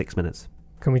have 6 minutes.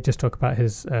 Can we just talk about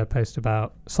his post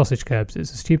about sausage curbs?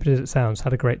 It's as stupid as it sounds.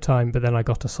 Had a great time, but then I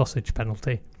got a sausage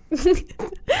penalty. And then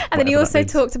he Whatever also that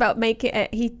means. talked about making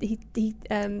it. He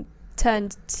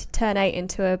turned turn 8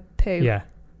 into a poo. Yeah.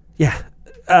 Yeah.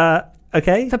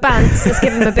 Okay. For Bance, let's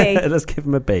give him a B. Let's give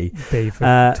him a B. B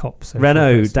for top.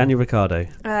 Renault, Daniel Ricciardo.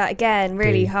 Again,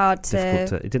 really hard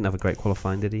to... He didn't have a great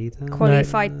qualifying, did he, either?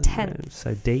 Qualified 10th.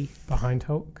 So D. Behind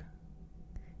Hulk.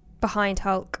 Behind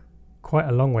Hulk. Quite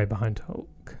a long way behind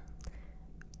Hulk.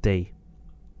 D.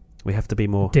 We have to be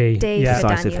more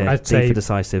decisive here. I'd D for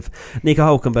decisive. Nico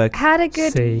Hülkenberg. Had a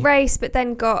good C. race, but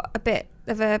then got a bit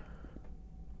of a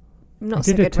not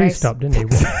so good race. He did a two-stop, didn't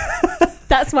he?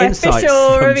 That's my Insights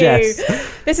official from review. Jess.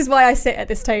 This is why I sit at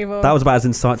this table. That was about as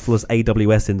insightful as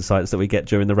AWS insights that we get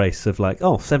during the race of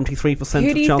 73%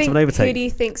 of chance of an overtake. Who do you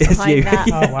think's behind that?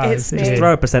 Oh, wow. It's me. Just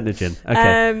throw a percentage in.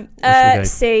 Okay.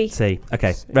 C.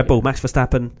 Okay. Red Bull, Max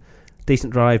Verstappen,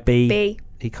 decent drive. B.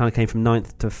 He kind of came from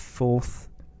 9th to 4th.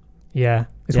 Yeah.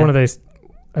 It's one of those,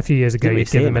 a few years ago, Didn't we you'd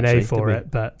see give him him, an A actually, for didn't we?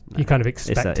 it, but No. you kind of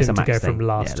expect It's him a to go max from thing.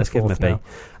 last to let's give him a fourth B. now.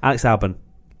 Alex Albon.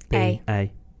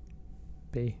 A.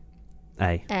 B.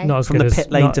 A. Not as From good the as...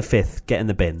 pit lane to 5th, get in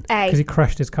the bin. Because he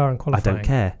crashed his car in I qualifying. don't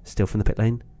care. Still from the pit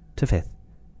lane to 5th.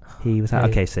 He was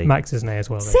okay, C. Max is an A as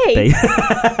well. C. B.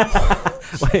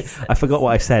 Wait, I forgot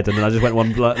what I said, and then I just went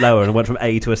one lower and went from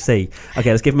A to a C. Okay,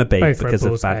 let's give him a B Both because Red of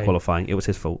Bulls, bad A. qualifying. It was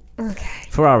his fault. Okay.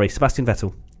 Ferrari, Sebastian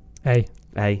Vettel. A.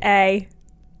 A.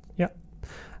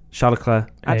 Charles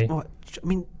Leclerc. A.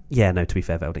 To be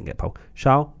fair, Vettel didn't get pole.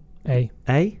 Charles.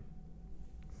 A.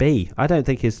 B. I don't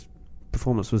think his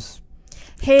performance was...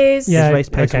 His race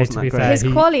pace wasn't to that be great. fair, his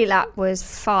quali lap was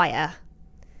fire.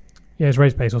 Yeah, his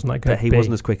race pace wasn't that good. But he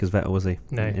wasn't as quick as Vettel, was he?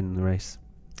 No. In the race.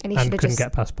 And he And should have couldn't just...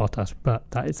 get past Bottas, but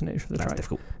that is the nature of the That's track.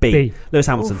 difficult. B. Lewis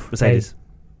Hamilton, Oof. Mercedes.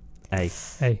 A.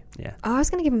 Yeah. I was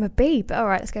going to give him a B, but all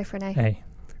right, let's go for an A. A.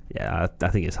 Yeah, I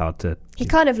think it's hard to... He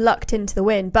kind of lucked into the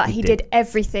win, but he did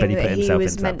everything But he that put he himself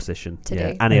was into that meant position. to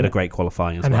do. And he had a great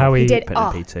qualifying as And well. how He did. Put in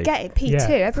P2. Get it, P2.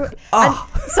 Yeah.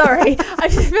 Sorry, I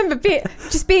just remember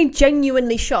being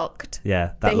genuinely shocked.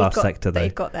 Yeah, that last sector, though. That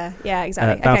he got there. Yeah,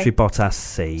 exactly. Valtteri Bottas,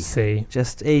 C.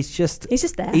 He's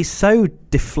just there. He's so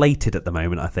deflated at the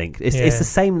moment, I think. It's the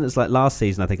same as like last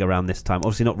season, I think, around this time.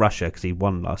 Obviously not Russia, because he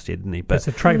won last year, didn't he? But it's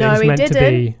a track that is meant to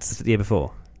be... Was it the year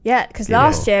before? Yeah, because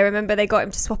last year, remember, they got him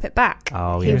to swap it back.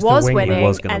 Oh, he yeah. was winning, He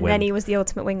was gonna win. then he was the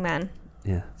ultimate wingman.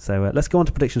 Yeah, so let's go on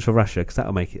to predictions for Russia, because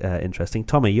that'll make it interesting.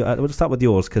 Tommy, we'll start with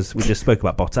yours, because we just spoke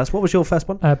about Bottas. What was your first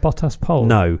one? Bottas pole.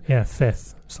 No. Yeah,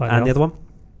 5th. And the other one?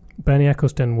 Bernie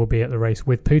Ecclestone will be at the race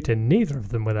with Putin. Neither of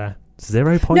them were there.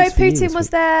 0 points No, for you Putin was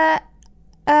there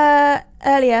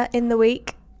earlier in the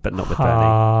week. But not with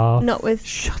Bernie. Not with...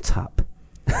 Shut up.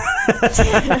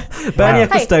 Bernie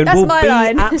Ecclestone will be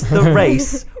line. at the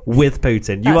race with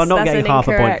Putin. You are not getting half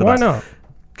a point for that. Why not?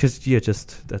 Because you're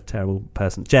just a terrible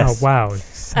person. Jess. Oh, wow.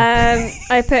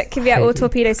 I put Kvyat will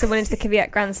torpedo someone into the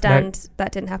Kvyat grandstand. No.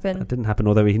 That didn't happen. That didn't happen,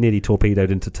 although he nearly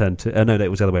torpedoed into turn 2. No, it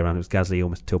was the other way around. It was Gasly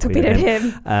almost torpedoed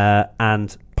him.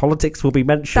 And politics will be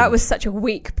mentioned. That was such a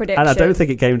weak prediction. And I don't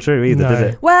think it came true either, did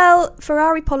it? Well,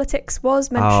 Ferrari politics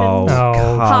was mentioned.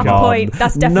 Half a point.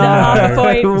 That's definitely half a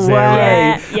point. Way.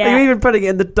 Yeah. Are you even putting it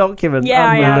in the document?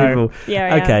 Yeah, Unbelievable.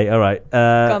 Yeah, okay, all right. Go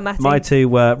on, Matty. My two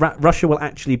were Russia will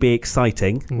actually be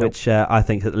exciting, which I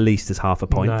think at least is half a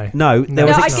point. No, there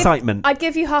was excitement. I'd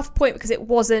give you half a point because it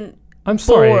wasn't I'm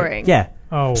sorry. boring. Yeah.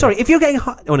 Oh. Sorry, if you're getting...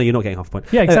 Oh, no, you're not getting half a point.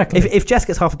 Yeah, exactly. If Jess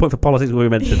gets half a point for politics, will be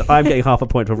mentioned, I'm getting half a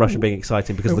point for Russia being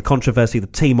exciting because of the controversy, the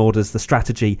team orders, the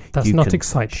strategy. That's not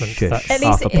excitement. That's at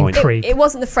half least a point. It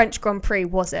wasn't the French Grand Prix,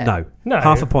 was it? No. No.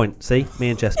 Half a point. See? Me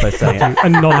and Jess both saying it.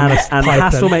 Anonymous and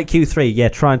Haas will make Q3. Yeah,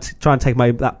 try and take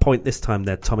that point this time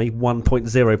there, Tommy.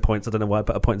 1.0 points. I don't know why I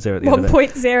put a 0.0 at the end of it.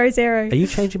 1.00. Are you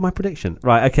changing my prediction?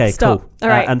 Right, okay, Stop. cool. All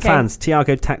right, and fans,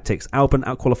 Thiago tactics. Albon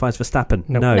outqualifies Verstappen.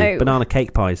 No. Banana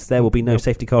cake pies. There will be no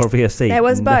safety car or VSC. There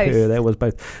was both. There was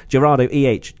both. Gerardo,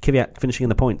 Kvyat finishing in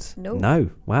the points.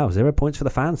 No. Wow, 0 points for the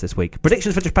fans this week.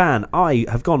 Predictions for Japan. I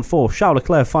have gone for Charles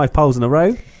Leclerc 5 poles in a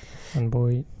row. And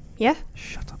boy. Yeah.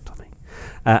 Shut up, Tommy.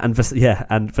 And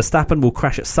Verstappen will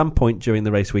crash at some point during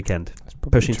the race weekend.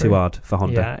 Pushing too hard for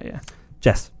Honda. Yeah.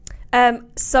 Jess.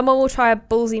 Someone will try a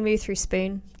ballsy move through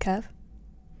spoon curve.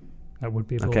 That would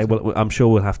be ballsy. Okay, well, I'm sure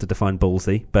we'll have to define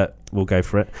ballsy, but we'll go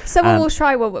for it. Someone will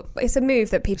try. Well, it's a move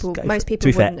that most people. To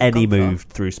be fair, wouldn't have any gone move for.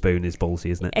 through spoon is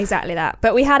ballsy, isn't it? Exactly that.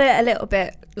 But we had it a little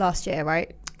bit last year,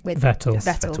 right? With Vettel. Yes,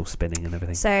 Vettel spinning and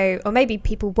everything. So, or maybe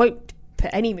people won't put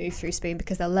any move through spoon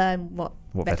because they'll learn what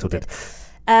Vettel did.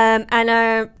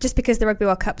 Just because the Rugby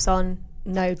World Cup's on,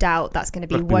 no doubt that's going to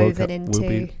be Rugby woven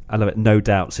into. I love it, no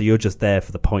doubt. So you're just there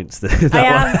for the points. I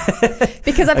am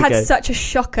because I've had such a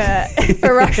shocker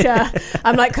for Russia.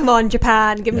 I'm like, come on,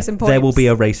 Japan, give me some points. There will be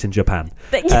a race in Japan.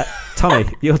 Tommy,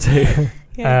 your two.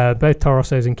 Both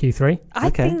Torossos in Q3. I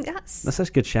think that's a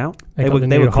good shout. They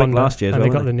were quick last year as well.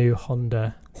 And they got the new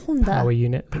Honda power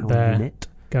unit that they're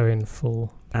going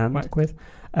full whack with.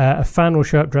 A fan will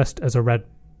show up dressed as a Red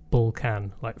Bull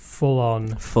can, like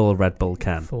full Red Bull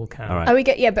can. Full can. All right. Are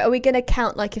we going to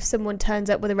count like if someone turns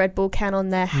up with a Red Bull can on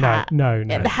their hat? No.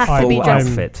 They have to be full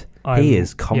outfit. He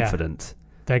is confident.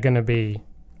 Yeah, they're going to be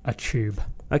a tube.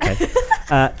 Okay.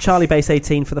 Charlie Base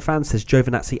 18 for the fans says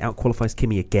Giovinazzi outqualifies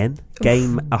Kimi again.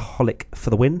 Game-aholic for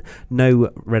the win.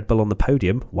 No Red Bull on the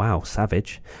podium. Wow,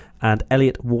 savage. And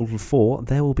Elliot Walden 4,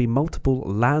 there will be multiple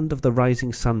Land of the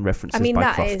Rising Sun references by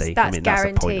Crofty. That's guaranteed. That's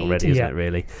a point already, isn't it,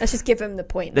 really? Let's just give him the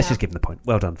point. Let's just give him the point.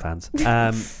 Well done, fans.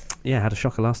 Had a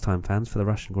shocker last time, fans, for the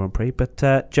Russian Grand Prix.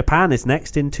 But Japan is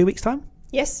next in 2 weeks' time.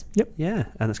 Yes. Yep. Yeah,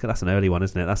 and that's an early one,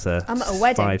 isn't it? That's a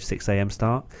 5-6 a.m.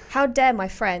 start. How dare my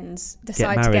friends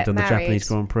decide to get married on the Japanese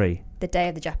Grand Prix? The day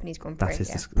of the Japanese Grand Prix.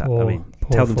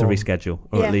 Tell them to reschedule,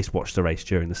 or at least watch the race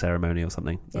during the ceremony or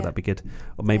something. Yeah. That'd be good.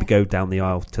 Or maybe go down the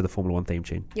aisle to the Formula 1 theme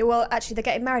tune. Yeah, well, actually, they're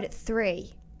getting married at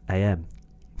 3 a.m.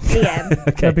 p.m.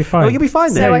 Okay. That'd be fine. Oh, you'll be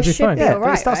fine then. So I should be all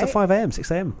right. It starts at 5 a.m., 6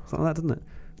 a.m., something like that, doesn't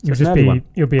it?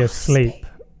 You'll be asleep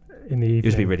in the evening. You'll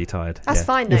just be really tired. That's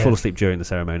fine, though. You'll fall asleep during the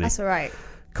ceremony. That's all right.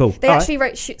 Cool. They actually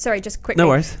wrote... sorry, just quickly. No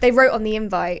worries. They wrote on the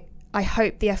invite, I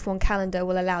hope the F1 calendar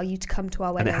will allow you to come to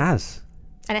our wedding.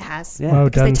 And it has. Yeah. Well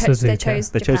done, they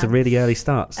chose a really early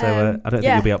start, so I don't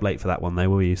think you'll be up late for that one, though,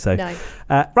 will you? So, no.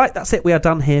 Right, that's it. We are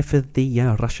done here for the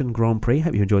Russian Grand Prix.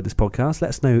 Hope you enjoyed this podcast. Let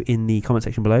us know in the comment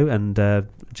section below, and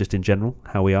just in general,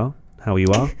 how we are. How you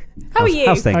are? How are you?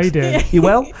 How's things? How you doing? You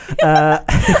well?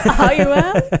 How you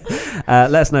well?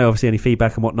 Let us know, obviously, any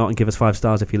feedback and whatnot, and give us 5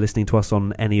 stars if you're listening to us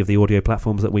on any of the audio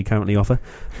platforms that we currently offer.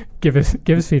 Give us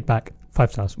feedback.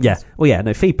 5 stars. Please. Yeah. Well, yeah,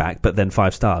 no feedback, but then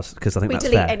 5 stars, because I think that's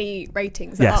fair. We delete any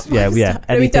ratings. Yes.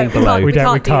 Anything below. We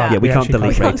can't do that. Yeah, we can't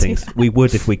delete ratings. We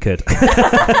would if we could.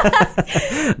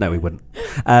 No, we wouldn't.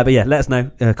 But yeah, let us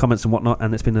know comments and whatnot,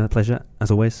 and it's been a pleasure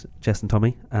as always, Jess and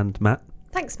Tommy and Matt.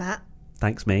 Thanks, Matt.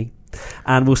 Thanks, me.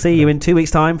 And we'll see you in 2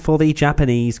 weeks' time for the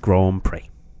Japanese Grand Prix.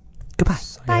 Goodbye.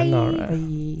 Bye.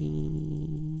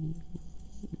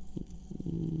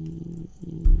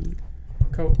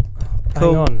 Cool.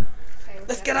 Hang on.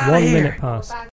 Let's get out of 1 here. minute past.